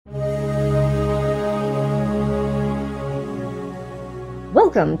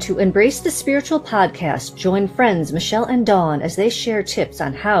Welcome to Embrace the Spiritual Podcast. Join friends Michelle and Dawn as they share tips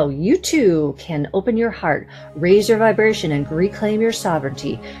on how you too can open your heart, raise your vibration, and reclaim your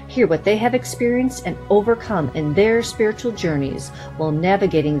sovereignty. Hear what they have experienced and overcome in their spiritual journeys while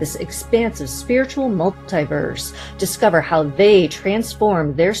navigating this expansive spiritual multiverse. Discover how they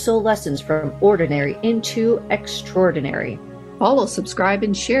transform their soul lessons from ordinary into extraordinary. Follow, subscribe,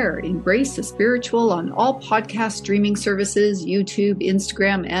 and share Embrace the Spiritual on all podcast streaming services, YouTube,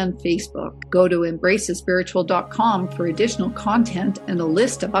 Instagram, and Facebook. Go to embracethespiritual.com for additional content and a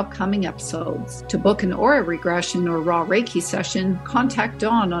list of upcoming episodes. To book an aura regression or raw Reiki session, contact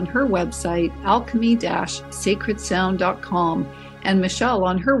Dawn on her website, alchemy-sacredsound.com, and Michelle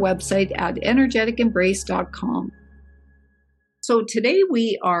on her website at energeticembrace.com. So today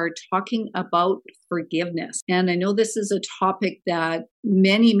we are talking about forgiveness. And I know this is a topic that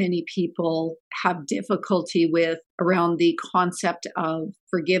many people have difficulty with around the concept of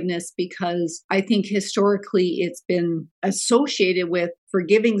forgiveness, because I think historically it's been associated with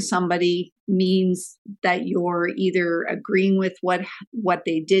forgiving somebody means that you're either agreeing with what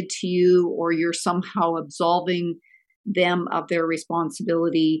they did to you, or you're somehow absolving them of their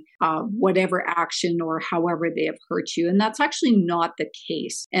responsibility, whatever action or however they have hurt you. And that's actually not the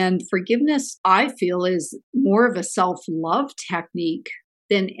case. And forgiveness, I feel, is more of a self-love technique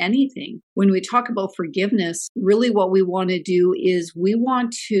than anything. When we talk about forgiveness, really what we want to do is we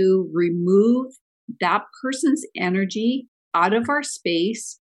want to remove that person's energy out of our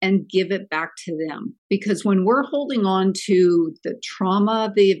space and give it back to them. Because when we're holding on to the trauma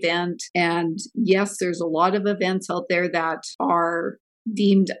of the event, and yes, there's a lot of events out there that are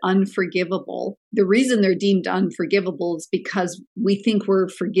deemed unforgivable. The reason they're deemed unforgivable is because we think we're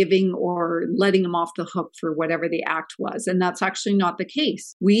forgiving or letting them off the hook for whatever the act was. And that's actually not the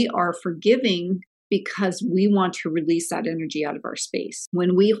case. We are forgiving because we want to release that energy out of our space.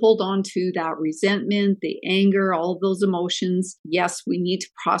 When we hold on to that resentment, the anger, all of those emotions, yes, we need to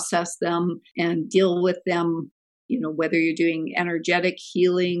process them and deal with them. You know, whether you're doing energetic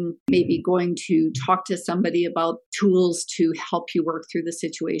healing, maybe going to talk to somebody about tools to help you work through the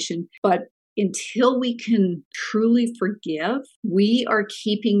situation. But until we can truly forgive, we are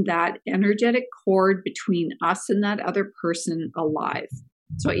keeping that energetic cord between us and that other person alive.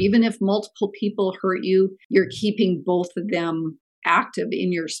 So even if multiple people hurt you, you're keeping both of them active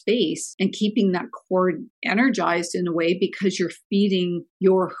in your space and keeping that cord energized in a way, because you're feeding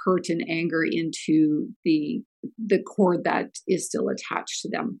your hurt and anger into the cord that is still attached to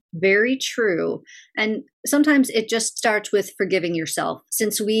them. Very true. And sometimes it just starts with forgiving yourself.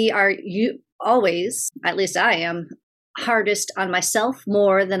 Since we are always, at least I am, hardest on myself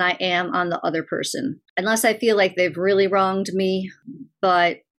more than I am on the other person. Unless I feel like they've really wronged me,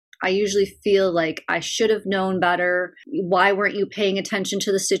 but I usually feel like I should have known better. Why weren't you paying attention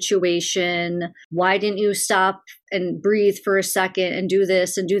to the situation? Why didn't you stop and breathe for a second and do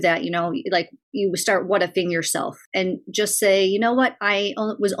this and do that? You know, like you start what-ifing yourself and just say, you know what? I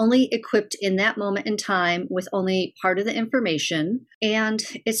was only equipped in that moment in time with only part of the information, and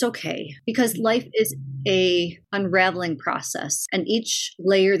it's okay, because life is a unraveling process, and each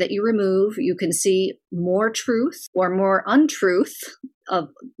layer that you remove, you can see more truth or more untruth of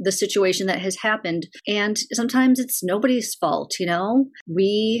the situation that has happened. And sometimes it's nobody's fault, you know.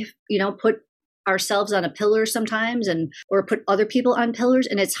 We, put ourselves on a pillar sometimes, or put other people on pillars,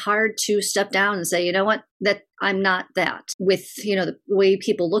 and it's hard to step down and say, you know what, that I'm not that. With, the way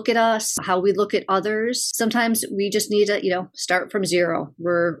people look at us, how we look at others, sometimes we just need to, start from zero.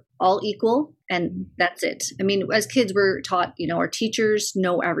 We're all equal, and that's it. I mean, as kids, we're taught, our teachers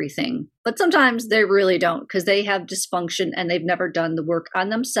know everything, but sometimes they really don't, because they have dysfunction and they've never done the work on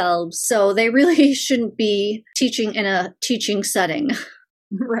themselves. So they really shouldn't be teaching in a teaching setting.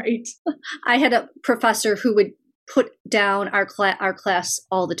 Right. I had a professor who would put down our class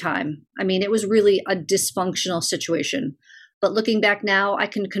all the time. I mean, it was really a dysfunctional situation. But looking back now, I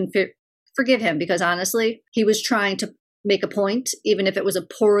can forgive him, because honestly, he was trying to make a point, even if it was a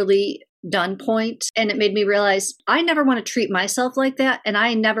poorly done point. And it made me realize I never want to treat myself like that. And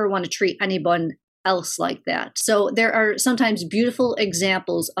I never want to treat anyone else like that. So there are sometimes beautiful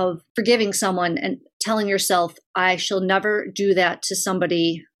examples of forgiving someone and telling yourself, I shall never do that to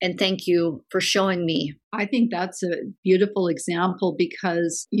somebody, and thank you for showing me. I think that's a beautiful example,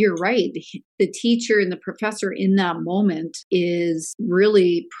 because you're right. The teacher and the professor in that moment is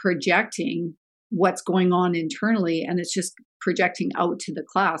really projecting what's going on internally, and it's just projecting out to the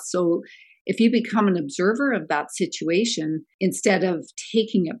class. So if you become an observer of that situation, instead of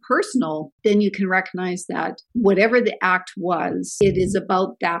taking it personal, then you can recognize that whatever the act was, it is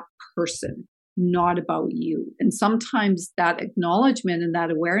about that person, not about you. And sometimes that acknowledgement and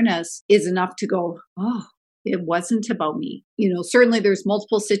that awareness is enough to go, oh, it wasn't about me. Certainly there's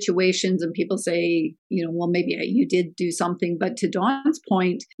multiple situations and people say, well, maybe you did do something. But to Dawn's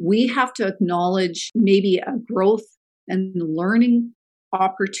point, we have to acknowledge maybe a growth and learning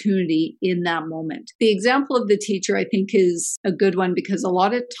opportunity in that moment. The example of the teacher, I think, is a good one because a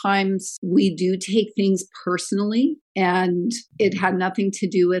lot of times we do take things personally and it had nothing to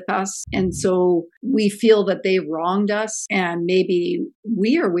do with us. And so we feel that they wronged us and maybe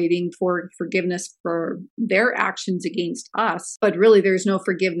we are waiting for forgiveness for their actions against us. But really, there's no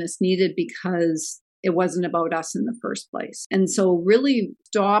forgiveness needed because it wasn't about us in the first place. And so really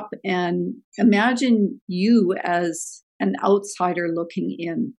stop and imagine you as an outsider looking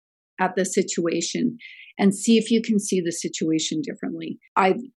in at the situation and see if you can see the situation differently.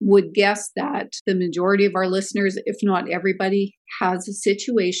 I would guess that the majority of our listeners, if not everybody, has a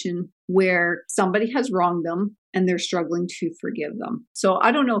situation where somebody has wronged them and they're struggling to forgive them. So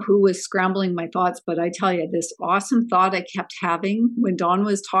I don't know who was scrambling my thoughts, but I tell you, this awesome thought I kept having when Dawn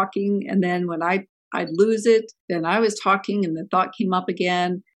was talking, and then when I'd lose it, then I was talking and the thought came up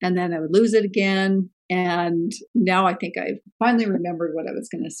again, and then I would lose it again. And now I think I've finally remembered what I was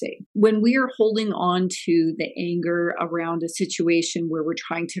going to say. When we are holding on to the anger around a situation where we're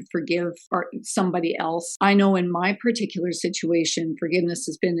trying to forgive somebody else, I know in my particular situation, forgiveness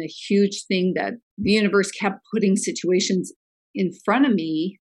has been a huge thing that the universe kept putting situations in front of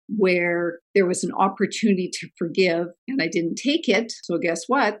me where there was an opportunity to forgive and I didn't take it. So guess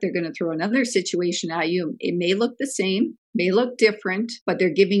what? They're going to throw another situation at you. It may look the same, may look different, but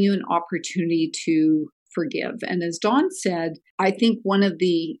they're giving you an opportunity to forgive. And as Dawn said, I think one of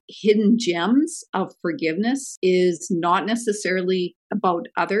the hidden gems of forgiveness is not necessarily about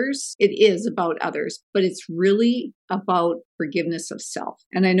others. It is about others, but it's really about forgiveness of self.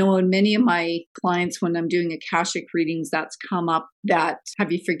 And I know in many of my clients, when I'm doing Akashic readings, that's come up that,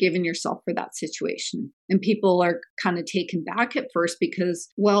 have you forgiven yourself for that situation? And people are kind of taken back at first because,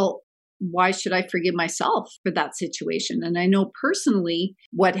 well, why should I forgive myself for that situation? And I know personally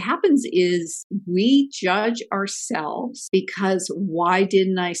what happens is we judge ourselves because why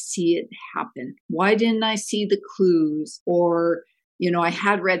didn't I see it happen? Why didn't I see the clues? Or, I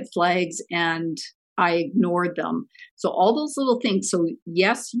had red flags and I ignored them. So all those little things. So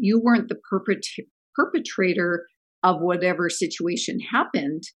yes, you weren't the perpetrator of whatever situation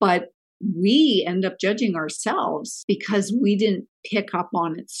happened, but we end up judging ourselves because we didn't pick up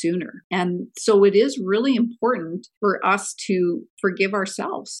on it sooner. And so it is really important for us to forgive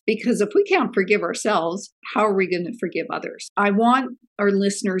ourselves, because if we can't forgive ourselves, how are we going to forgive others? I want our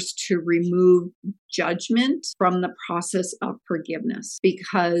listeners to remove judgment from the process of forgiveness,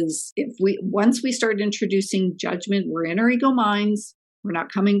 because once we start introducing judgment, we're in our ego minds. We're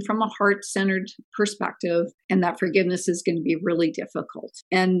not coming from a heart-centered perspective, and that forgiveness is going to be really difficult.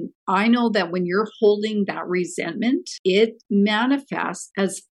 And I know that when you're holding that resentment, it manifests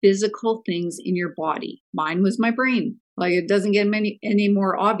as physical things in your body. Mine was my brain. Like, it doesn't get any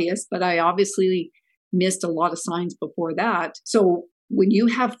more obvious, but I obviously missed a lot of signs before that. So when you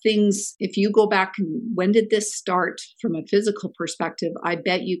have things, if you go back and when did this start from a physical perspective, I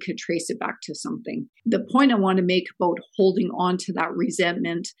bet you could trace it back to something. The point I want to make about holding on to that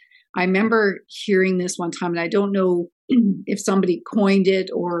resentment, I remember hearing this one time, and I don't know if somebody coined it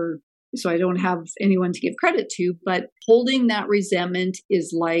or so I don't have anyone to give credit to, but holding that resentment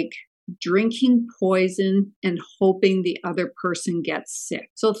is like drinking poison and hoping the other person gets sick.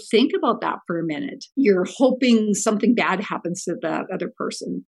 So think about that for a minute. You're hoping something bad happens to that other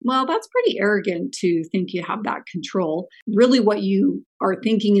person. Well, that's pretty arrogant to think you have that control. Really, what you are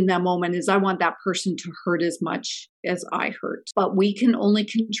thinking in that moment is, I want that person to hurt as much as I hurt. But we can only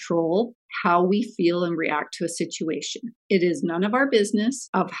control how we feel and react to a situation. It is none of our business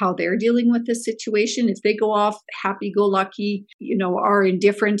of how they're dealing with this situation. If they go off happy-go-lucky, are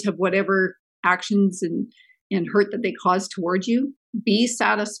indifferent of whatever actions and hurt that they cause towards you, be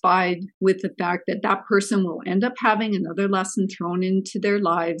satisfied with the fact that that person will end up having another lesson thrown into their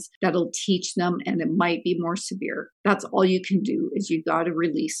lives that'll teach them, and it might be more severe. That's all you can do, is you got to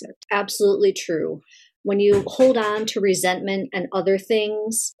release it. Absolutely true. When you hold on to resentment and other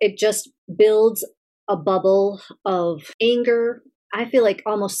things, it just builds a bubble of anger. I feel like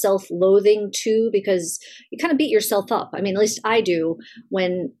almost self-loathing too, because you kind of beat yourself up. I mean, at least I do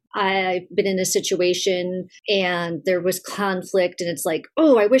when I've been in a situation and there was conflict and it's like,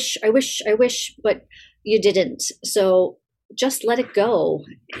 oh, I wish, but you didn't. So just let it go.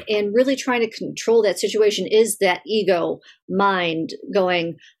 And really trying to control that situation is that ego mind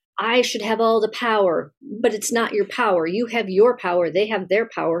going, I should have all the power, but it's not your power. You have your power. They have their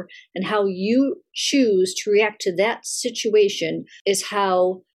power. And how you choose to react to that situation is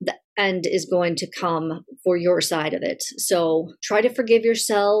how the end is going to come for your side of it. So try to forgive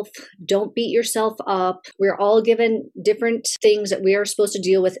yourself. Don't beat yourself up. We're all given different things that we are supposed to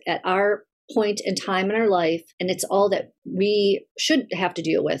deal with at our point in time in our life, and it's all that we should have to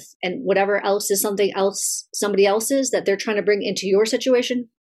deal with. And whatever else is something else, somebody else's that they're trying to bring into your situation,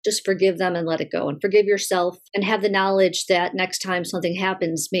 just forgive them and let it go, and forgive yourself, and have the knowledge that next time something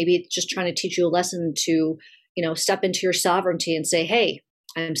happens, maybe it's just trying to teach you a lesson to, step into your sovereignty and say, hey,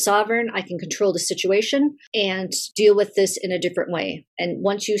 I'm sovereign. I can control the situation and deal with this in a different way. And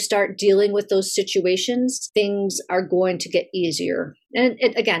once you start dealing with those situations, things are going to get easier. And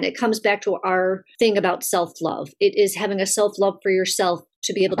it comes back to our thing about self-love. It is having a self-love for yourself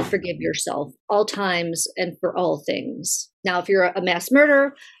to be able to forgive yourself all times and for all things. Now, if you're a mass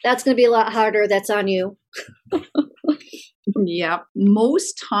murderer, that's going to be a lot harder. That's on you. Yeah.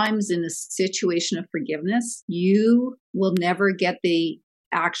 Most times in a situation of forgiveness, you will never get the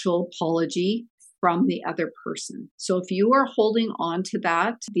actual apology from the other person. So if you are holding on to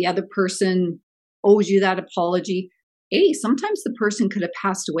that, the other person owes you that apology. Hey, sometimes the person could have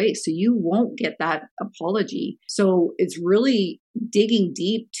passed away, so you won't get that apology. So it's really digging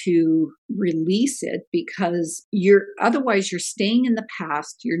deep to release it, because otherwise you're staying in the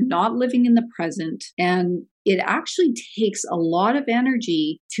past, you're not living in the present, and it actually takes a lot of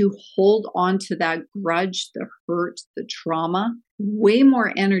energy to hold on to that grudge, the hurt, the trauma, way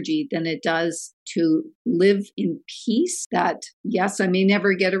more energy than it does to live in peace that, yes, I may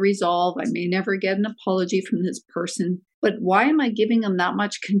never get a resolve, I may never get an apology from this person, but why am I giving them that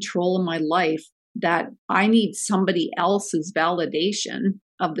much control in my life that I need somebody else's validation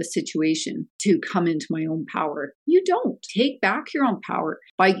of the situation to come into my own power? You don't. Take back your own power.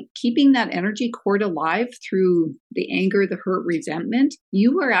 By keeping that energy cord alive through the anger, the hurt, resentment,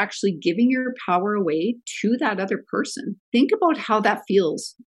 you are actually giving your power away to that other person. Think about how that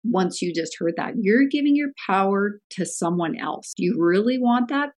feels once you just heard that. You're giving your power to someone else. Do you really want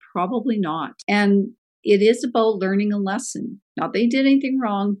that? Probably not. And it is about learning a lesson. Not that they did anything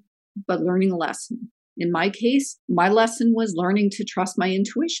wrong, but learning a lesson. In my case, my lesson was learning to trust my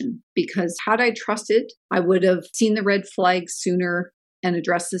intuition, because had I trusted, I would have seen the red flags sooner and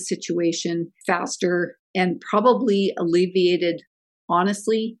addressed the situation faster, and probably alleviated,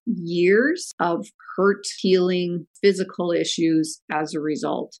 honestly, years of hurt, healing, physical issues as a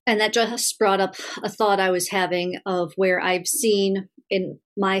result. And that just brought up a thought I was having of where I've seen in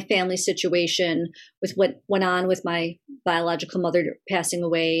my family situation with what went on with my biological mother passing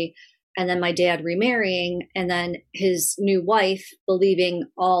away, and then my dad remarrying, and then his new wife believing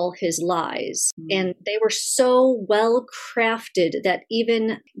all his lies. And they were so well crafted that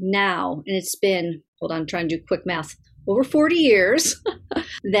even now, and it's been, hold on, I'm trying to do quick math, over 40 years,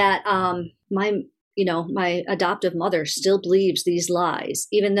 that my adoptive mother still believes these lies,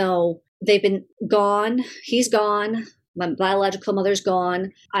 even though they've been gone. He's gone. My biological mother's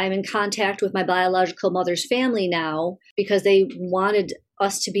gone. I'm in contact with my biological mother's family now because they wanted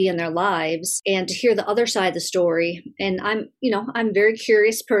us to be in their lives and to hear the other side of the story. And I'm a very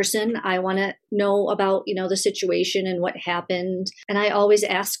curious person. I want to know about, the situation and what happened. And I always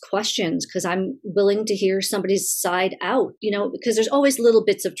ask questions because I'm willing to hear somebody's side out, because there's always little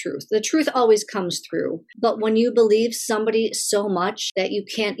bits of truth. The truth always comes through. But when you believe somebody so much that you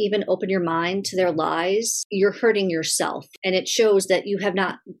can't even open your mind to their lies, you're hurting yourself. And it shows that you have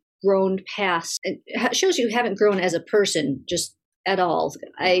not grown past, it shows you haven't grown as a person, just at all.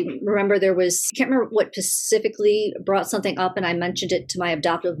 I remember I can't remember what specifically brought something up, and I mentioned it to my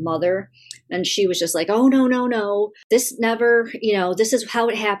adoptive mother, and she was just like, oh, no, this never, this is how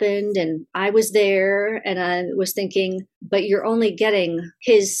it happened, and I was there, and I was thinking, but you're only getting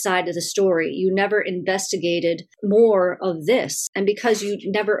his side of the story. You never investigated more of this, and because you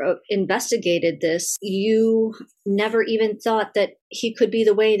never investigated this, you never even thought that he could be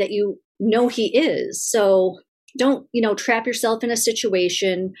the way that you know he is. So don't, trap yourself in a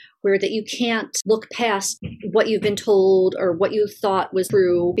situation where that you can't look past what you've been told or what you thought was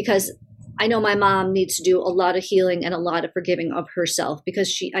true, because I know my mom needs to do a lot of healing and a lot of forgiving of herself,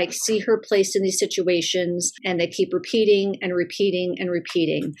 because I see her placed in these situations and they keep repeating and repeating and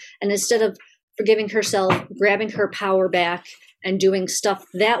repeating. And instead of forgiving herself, grabbing her power back and doing stuff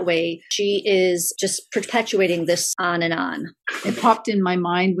that way, she is just perpetuating this on and on. It popped in my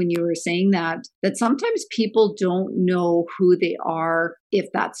mind when you were saying that sometimes people don't know who they are if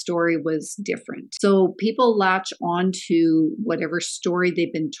that story was different. So people latch on to whatever story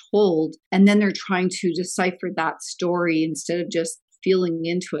they've been told, and then they're trying to decipher that story instead of just feeling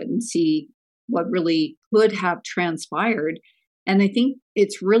into it and see what really could have transpired. And I think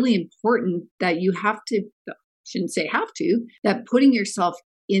it's really important that you shouldn't say have to, that putting yourself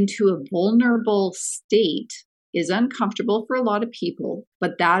into a vulnerable state is uncomfortable for a lot of people,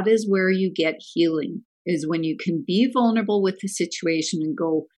 but that is where you get healing, is when you can be vulnerable with the situation and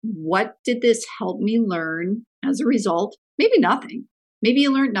go, what did this help me learn as a result? Maybe nothing. Maybe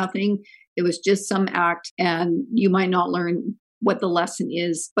you learned nothing. It was just some act and you might not learn what the lesson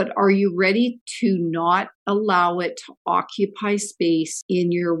is, but are you ready to not allow it to occupy space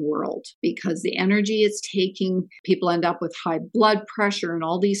in your world? Because the energy it's taking, people end up with high blood pressure and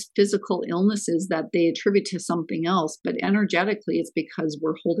all these physical illnesses that they attribute to something else. But energetically, it's because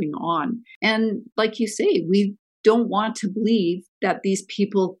we're holding on. And like you say, we don't want to believe that these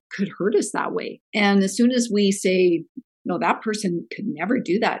people could hurt us that way. And as soon as we say, no, that person could never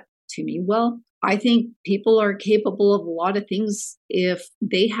do that to me, well, I think people are capable of a lot of things if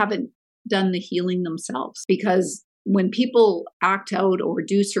they haven't done the healing themselves. Because when people act out or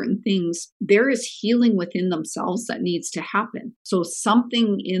do certain things, there is healing within themselves that needs to happen. So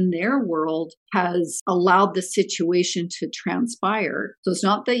something in their world has allowed the situation to transpire. So it's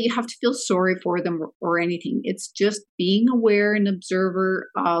not that you have to feel sorry for them or anything. It's just being aware and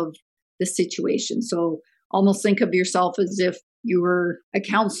observer of the situation. So almost think of yourself as if you were a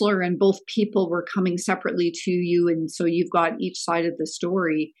counselor and both people were coming separately to you. And so you've got each side of the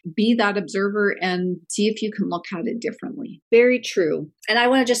story. Be that observer and see if you can look at it differently. Very true. And I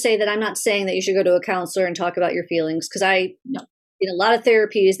want to just say that I'm not saying that you should go to a counselor and talk about your feelings, because I know in a lot of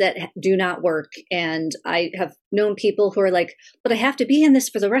therapies that do not work. And I have known people who are like, but I have to be in this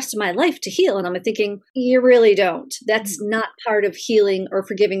for the rest of my life to heal. And I'm thinking, you really don't. That's not part of healing or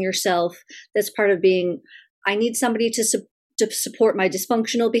forgiving yourself. That's part of being, I need somebody to support my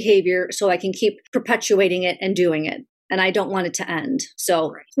dysfunctional behavior so I can keep perpetuating it and doing it. And I don't want it to end.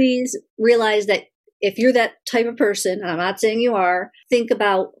 So please realize that if you're that type of person, and I'm not saying you are, think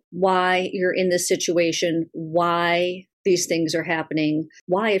about why you're in this situation, why these things are happening,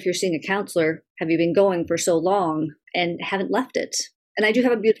 why, if you're seeing a counselor, have you been going for so long and haven't left it? And I do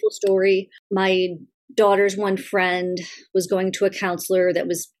have a beautiful story. My daughter's one friend was going to a counselor that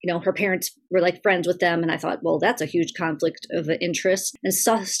was, her parents were like friends with them. And I thought, well, that's a huge conflict of interest. And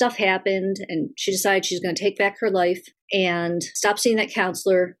stuff happened. And she decided she's going to take back her life and stop seeing that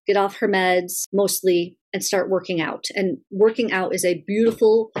counselor, get off her meds mostly, and start working out. And working out is a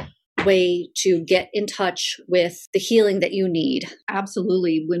beautiful way to get in touch with the healing that you need.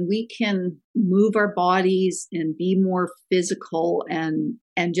 Absolutely. When we can move our bodies and be more physical and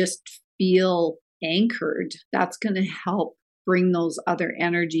just feel anchored, that's going to help bring those other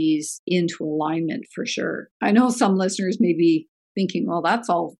energies into alignment for sure. I know some listeners may be thinking, well, that's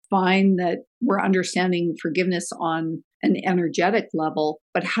all fine that we're understanding forgiveness on an energetic level,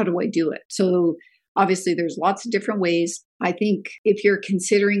 but how do I do it? So obviously there's lots of different ways. I think if you're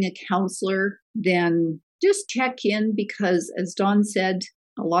considering a counselor, then just check in, because as Dawn said,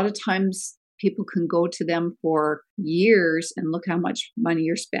 a lot of times people can go to them for years and look how much money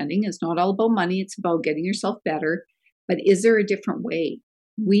you're spending. It's not all about money. It's about getting yourself better. But is there a different way?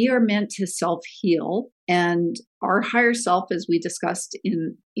 We are meant to self-heal, and our higher self, as we discussed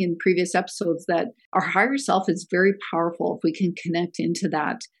in previous episodes, that our higher self is very powerful if we can connect into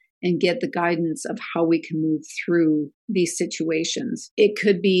that and get the guidance of how we can move through these situations. It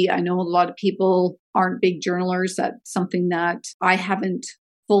could be, I know a lot of people aren't big journalers. That's something that I haven't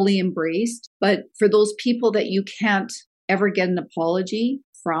fully embraced. But for those people that you can't ever get an apology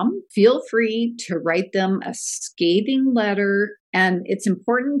from, feel free to write them a scathing letter. And it's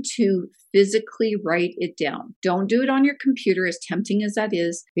important to physically write it down. Don't do it on your computer, as tempting as that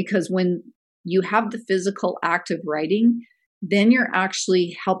is, because when you have the physical act of writing, then you're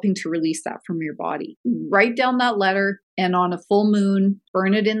actually helping to release that from your body. Write down that letter, and on a full moon,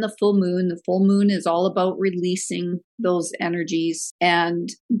 burn it in the full moon. The full moon is all about releasing those energies and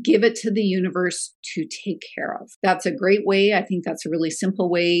give it to the universe to take care of. That's a great way. I think that's a really simple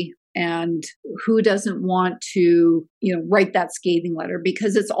way. And who doesn't want to, write that scathing letter?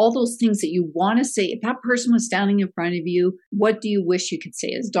 Because it's all those things that you want to say. If that person was standing in front of you, what do you wish you could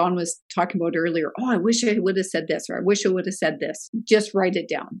say? As Dawn was talking about earlier, I wish I would have said this, or I wish I would have said this. Just write it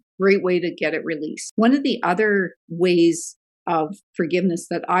down. Great way to get it released. One of the other ways of forgiveness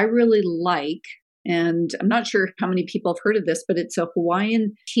that I really like, and I'm not sure how many people have heard of this, but it's a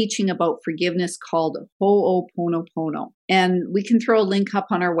Hawaiian teaching about forgiveness called Ho'oponopono. And we can throw a link up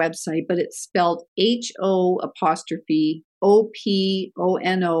on our website, but it's spelled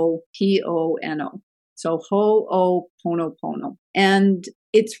Ho'oponopono. So Ho'oponopono. And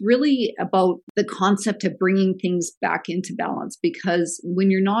it's really about the concept of bringing things back into balance, because when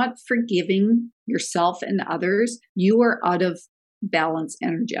you're not forgiving yourself and others, you are out of balance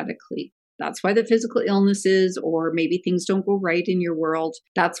energetically. That's why the physical illnesses, or maybe things don't go right in your world,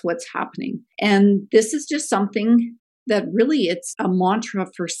 that's what's happening. And this is just something that really, it's a mantra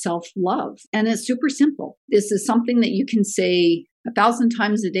for self-love. And it's super simple. This is something that you can say 1,000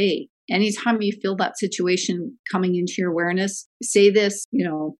 times a day. Anytime you feel that situation coming into your awareness, say this,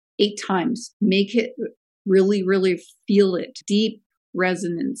 8 times. Make it really, really feel it. Deep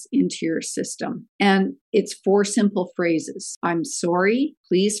resonance into your system. And it's 4 simple phrases. I'm sorry.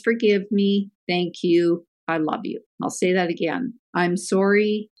 Please forgive me. Thank you. I love you. I'll say that again. I'm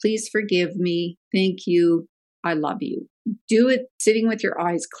sorry. Please forgive me. Thank you. I love you. Do it sitting with your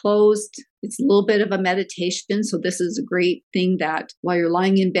eyes closed. It's a little bit of a meditation. So this is a great thing that while you're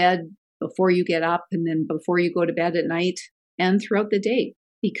lying in bed, before you get up, and then before you go to bed at night and throughout the day,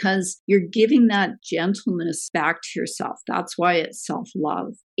 because you're giving that gentleness back to yourself. That's why it's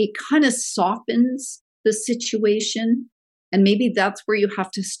self-love. It kind of softens the situation. And maybe that's where you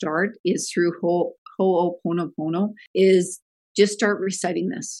have to start, is through Ho'oponopono, is just start reciting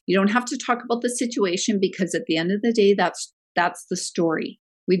this. You don't have to talk about the situation, because at the end of the day, that's the story.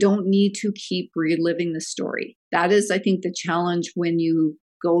 We don't need to keep reliving the story. That is, I think, the challenge when you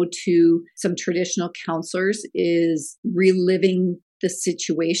go to some traditional counselors, is reliving the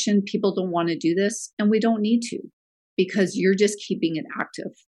situation. People don't want to do this, and we don't need to, because you're just keeping it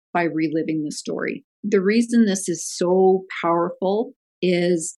active by reliving the story. The reason this is so powerful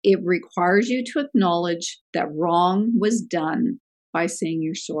is it requires you to acknowledge that wrong was done by saying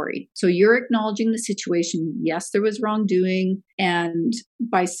you're sorry. So you're acknowledging the situation. Yes, there was wrongdoing. And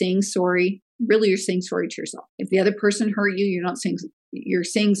by saying sorry, really you're saying sorry to yourself. If the other person hurt you, you're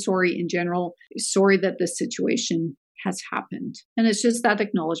saying sorry in general, sorry that this situation has happened. And it's just that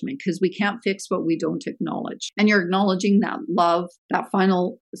acknowledgement, because we can't fix what we don't acknowledge. And you're acknowledging that love, that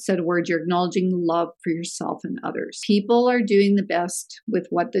final set of words, you're acknowledging love for yourself and others. People are doing the best with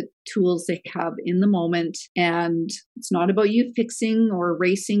what the tools they have in the moment. And it's not about you fixing or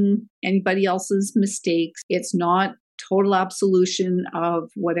erasing anybody else's mistakes. It's not total absolution of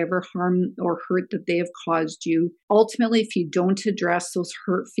whatever harm or hurt that they have caused you. Ultimately, if you don't address those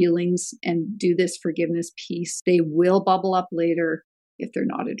hurt feelings and do this forgiveness piece, they will bubble up later if they're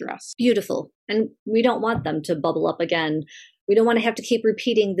not addressed. Beautiful. And we don't want them to bubble up again. We don't want to have to keep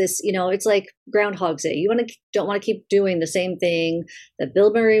repeating this. It's like Groundhog's Day. Don't want to keep doing the same thing that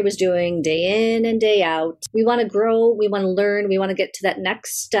Bill Murray was doing day in and day out. We want to grow. We want to learn. We want to get to that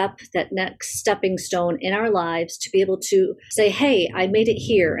next step, that next stepping stone in our lives, to be able to say, hey, I made it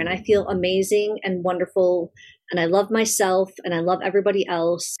here and I feel amazing and wonderful. And I love myself and I love everybody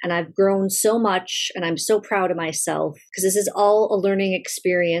else. And I've grown so much and I'm so proud of myself, because this is all a learning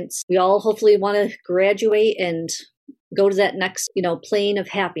experience. We all hopefully want to graduate and go to that next, plane of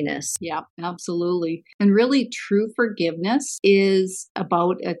happiness. Yeah, absolutely. And really, true forgiveness is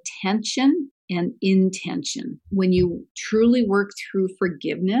about attention and intention. When you truly work through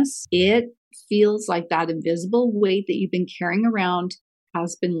forgiveness, it feels like that invisible weight that you've been carrying around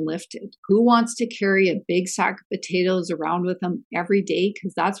has been lifted. Who wants to carry a big sack of potatoes around with them every day?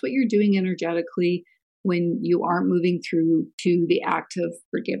 Because that's what you're doing energetically when you aren't moving through to the act of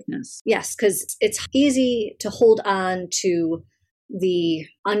forgiveness. Yes, because it's easy to hold on to the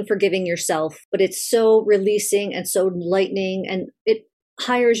unforgiving yourself, but it's so releasing and so lightening, and it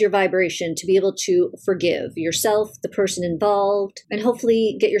higher your vibration to be able to forgive yourself, the person involved, and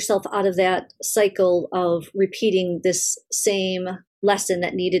hopefully get yourself out of that cycle of repeating this same lesson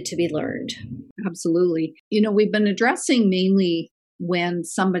that needed to be learned. Absolutely. We've been addressing mainly when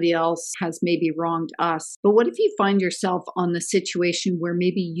somebody else has maybe wronged us. But what if you find yourself on the situation where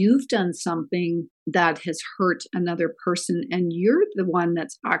maybe you've done something that has hurt another person and you're the one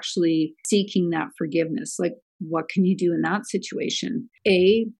that's actually seeking that forgiveness? Like, what can you do in that situation?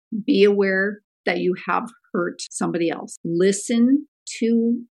 A, be aware that you have hurt somebody else. Listen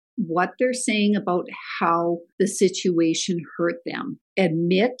to what they're saying about how the situation hurt them.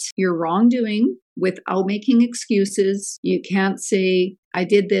 Admit your wrongdoing without making excuses. You can't say, I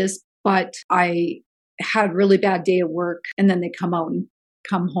did this, but I had a really bad day at work, and then they come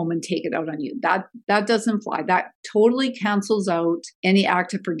home and take it out on you. That doesn't fly. That totally cancels out any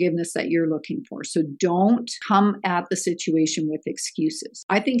act of forgiveness that you're looking for. So don't come at the situation with excuses.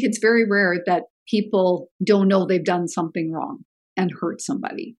 I think it's very rare that people don't know they've done something wrong and hurt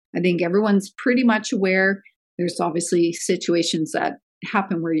somebody. I think everyone's pretty much aware. There's obviously situations that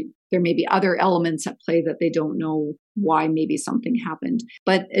happen where there may be other elements at play that they don't know why maybe something happened.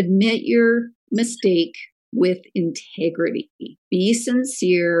 But admit your mistake, with integrity. Be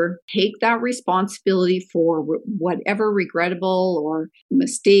sincere, take that responsibility for whatever regrettable or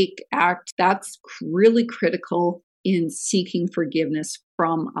mistake act. That's really critical in seeking forgiveness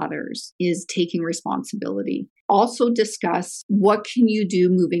from others, is taking responsibility. Also discuss what can you do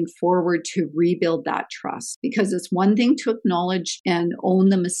moving forward to rebuild that trust, because it's one thing to acknowledge and own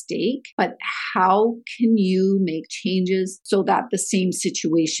the mistake, but how can you make changes so that the same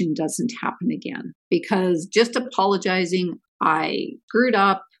situation doesn't happen again? Because just apologizing, I screwed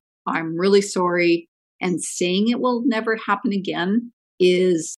up, I'm really sorry, and saying it will never happen again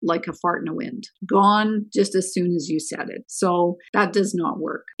is like a fart in the wind, gone just as soon as you said it. So that does not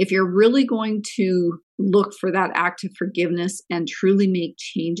work. If you're really going to look for that act of forgiveness and truly make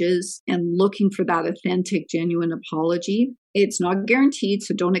changes and looking for that authentic, genuine apology, it's not guaranteed.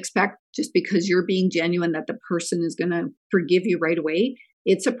 So don't expect just because you're being genuine that the person is going to forgive you right away.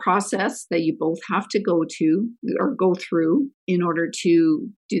 It's a process that you both have to go through in order to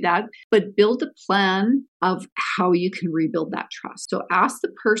do that. But build a plan of how you can rebuild that trust. So ask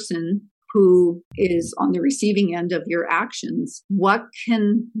the person who is on the receiving end of your actions, what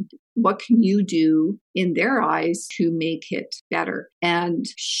can you do in their eyes to make it better? And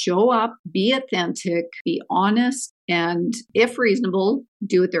show up, be authentic, be honest, and if reasonable,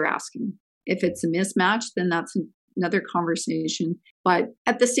 do what they're asking. If it's a mismatch, then that's another conversation. But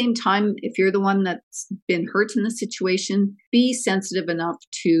at the same time, if you're the one that's been hurt in the situation, be sensitive enough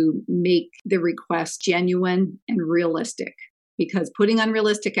to make the request genuine and realistic. Because putting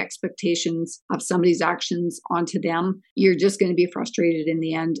unrealistic expectations of somebody's actions onto them, you're just going to be frustrated in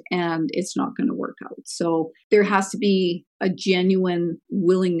the end and it's not going to work out. So there has to be a genuine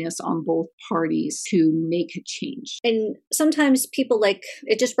willingness on both parties to make a change. And sometimes people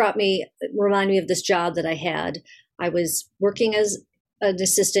it just remind me of this job that I had. I was working as an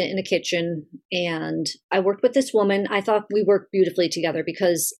assistant in a kitchen, and I worked with this woman. I thought we worked beautifully together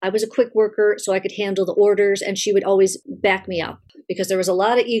because I was a quick worker, so I could handle the orders, and she would always back me up because there was a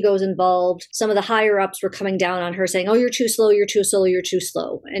lot of egos involved. Some of the higher ups were coming down on her saying, "Oh, you're too slow, you're too slow, you're too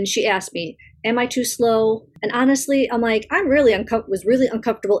slow." And she asked me, "Am I too slow?" And honestly, I'm like, was really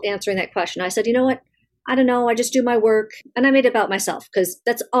uncomfortable answering that question. I said, "You know what? I don't know. I just do my work." And I made it about myself because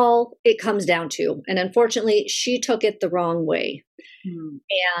that's all it comes down to. And unfortunately, she took it the wrong way.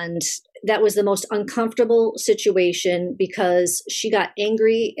 And that was the most uncomfortable situation because she got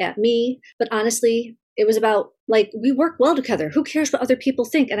angry at me. But honestly, it was about we work well together. Who cares what other people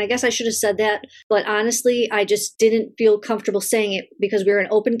think? And I guess I should have said that. But honestly, I just didn't feel comfortable saying it because we were an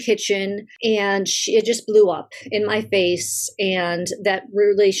open kitchen and it just blew up in my face. And that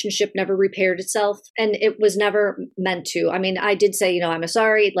relationship never repaired itself. And it was never meant to. I mean, I did say, I'm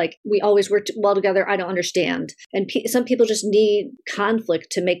sorry. We always worked well together. I don't understand. And some people just need conflict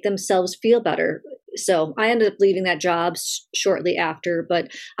to make themselves feel better. So I ended up leaving that job shortly after.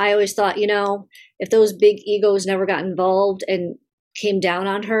 But I always thought, if those big egos never got involved and came down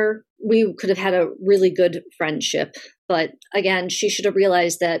on her, we could have had a really good friendship. But again, she should have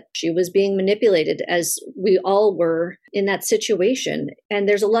realized that she was being manipulated, as we all were in that situation. And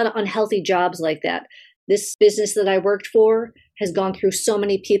there's a lot of unhealthy jobs like that. This business that I worked for has gone through so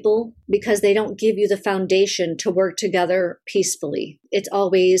many people because they don't give you the foundation to work together peacefully. It's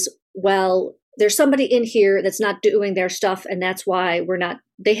always, there's somebody in here that's not doing their stuff, and that's why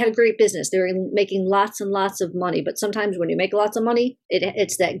they had a great business. They were making lots and lots of money. But sometimes when you make lots of money,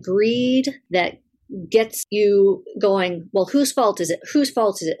 it's that greed that gets you going, well, whose fault is it? Whose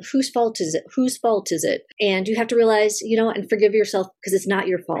fault is it? Whose fault is it? Whose fault is it? And you have to realize, and forgive yourself because it's not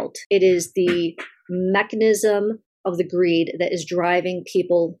your fault. It is the mechanism of the greed that is driving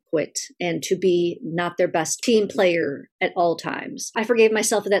people quit and to be not their best team player at all times. I forgave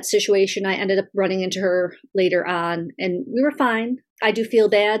myself of that situation. I ended up running into her later on and we were fine. I do feel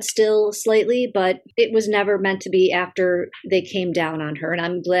bad still slightly, but it was never meant to be after they came down on her. And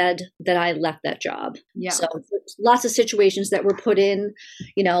I'm glad that I left that job. Yeah. So lots of situations that were put in,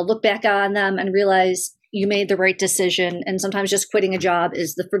 look back on them and realize you made the right decision. And sometimes just quitting a job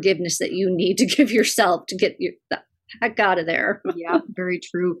is the forgiveness that you need to give yourself to get the heck out of there. Yeah, very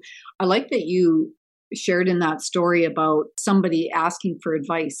true. I like that you shared in that story about somebody asking for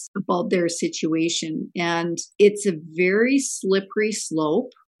advice about their situation. And it's a very slippery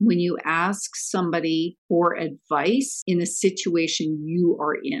slope when you ask somebody for advice in a situation you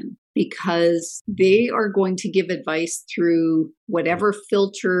are in. because they are going to give advice through whatever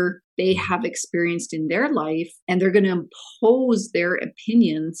filter they have experienced in their life, and they're going to impose their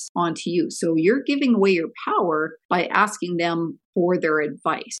opinions onto you. So you're giving away your power by asking them for their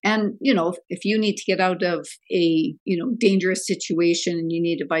advice. And, if you need to get out of a, dangerous situation and you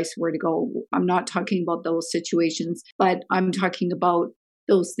need advice where to go, I'm not talking about those situations, but I'm talking about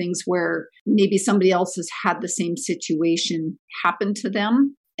those things where maybe somebody else has had the same situation happen to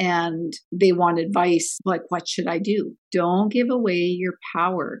them and they want advice like, what should I do? Don't give away your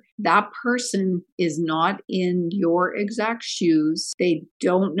power. That person is not in your exact shoes. They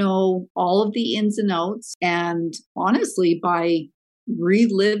don't know all of the ins and outs. And honestly, by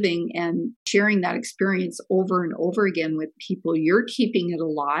reliving and sharing that experience over and over again with people, you're keeping it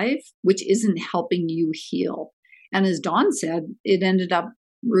alive, which isn't helping you heal. And as Dawn said, it ended up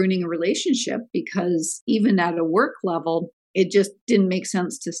ruining a relationship because even at a work level, it just didn't make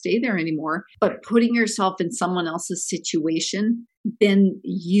sense to stay there anymore. But putting yourself in someone else's situation, then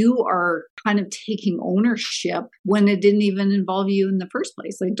you are kind of taking ownership when it didn't even involve you in the first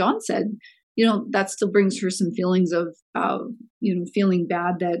place. Like Dawn said, that still brings her some feelings of, feeling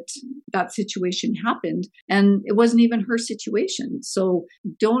bad that that situation happened. And it wasn't even her situation. So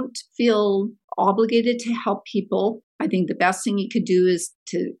don't feel obligated to help people. I think the best thing you could do is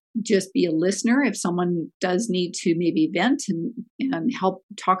to just be a listener. If someone does need to maybe vent and help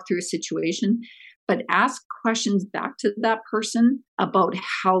talk through a situation, but ask questions back to that person about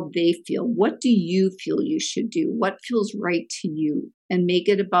how they feel. What do you feel you should do? What feels right to you? And make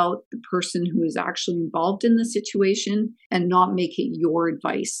it about the person who is actually involved in the situation and not make it your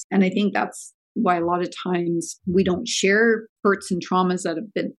advice. And I think that's why a lot of times we don't share hurts and traumas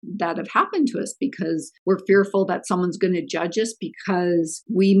that have happened to us, because we're fearful that someone's going to judge us because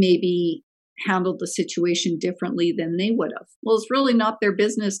we maybe handled the situation differently than they would have. Well, it's really not their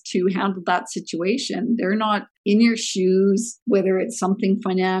business to handle that situation. They're not in your shoes, whether it's something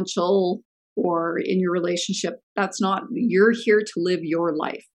financial or in your relationship. You're here to live your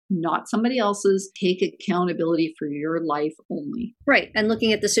life, not somebody else's. Take accountability for your life only. Right. And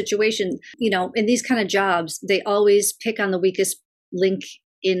looking at the situation, in these kind of jobs, they always pick on the weakest link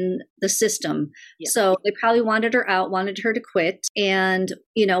in the system. Yeah. So they probably wanted her out, wanted her to quit. And,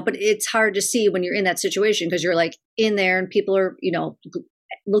 but it's hard to see when you're in that situation because you're like in there and people are,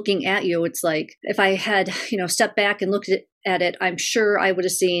 looking at you. It's like if I had, stepped back and looked at it, I'm sure I would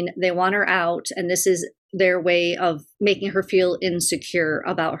have seen they want her out. And this is their way of making her feel insecure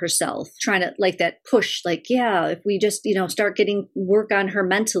about herself, trying to like that push, like, yeah, if we just, start getting work on her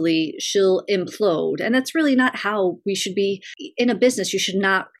mentally, she'll implode. And that's really not how we should be in a business. You should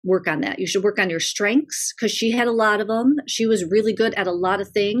not work on that. You should work on your strengths because she had a lot of them. She was really good at a lot of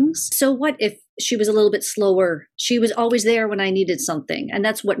things. So what if she was a little bit slower? She was always there when I needed something. And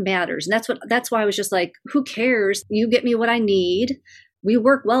that's what matters. And that's why I was just like, who cares? You get me what I need. We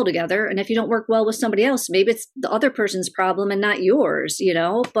work well together. And if you don't work well with somebody else, maybe it's the other person's problem and not yours,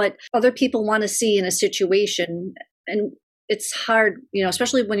 but other people want to see in a situation. And it's hard,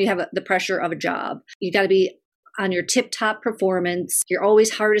 especially when you have the pressure of a job. You got to be on your tip-top performance. You're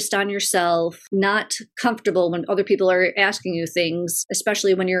always hardest on yourself, not comfortable when other people are asking you things,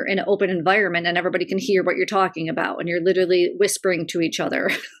 especially when you're in an open environment and everybody can hear what you're talking about and you're literally whispering to each other.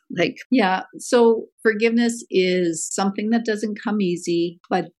 So forgiveness is something that doesn't come easy,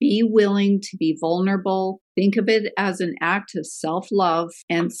 but be willing to be vulnerable. Think of it as an act of self-love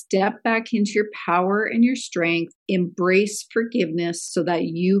and step back into your power and your strength. Embrace forgiveness so that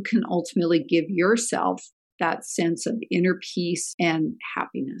you can ultimately give yourself that sense of inner peace and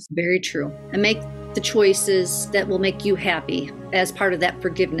happiness. Very true. And make the choices that will make you happy as part of that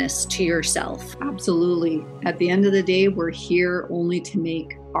forgiveness to yourself. Absolutely. At the end of the day, we're here only to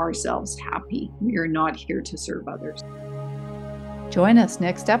make ourselves happy. We are not here to serve others. Join us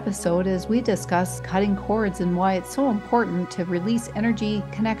next episode as we discuss cutting cords and why it's so important to release energy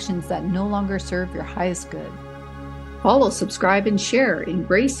connections that no longer serve your highest good. Follow, subscribe, and share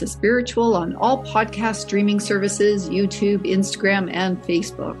Embrace the Spiritual on all podcast streaming services, YouTube, Instagram, and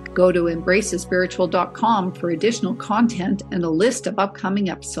Facebook. Go to embracethespiritual.com for additional content and a list of upcoming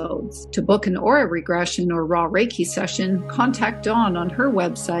episodes. To book an aura regression or raw Reiki session, contact Dawn on her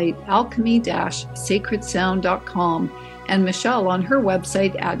website, alchemy-sacredsound.com, and Michelle on her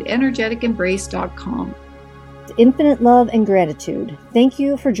website at energetisembrace.com. Infinite love and gratitude. Thank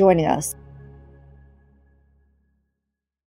you for joining us.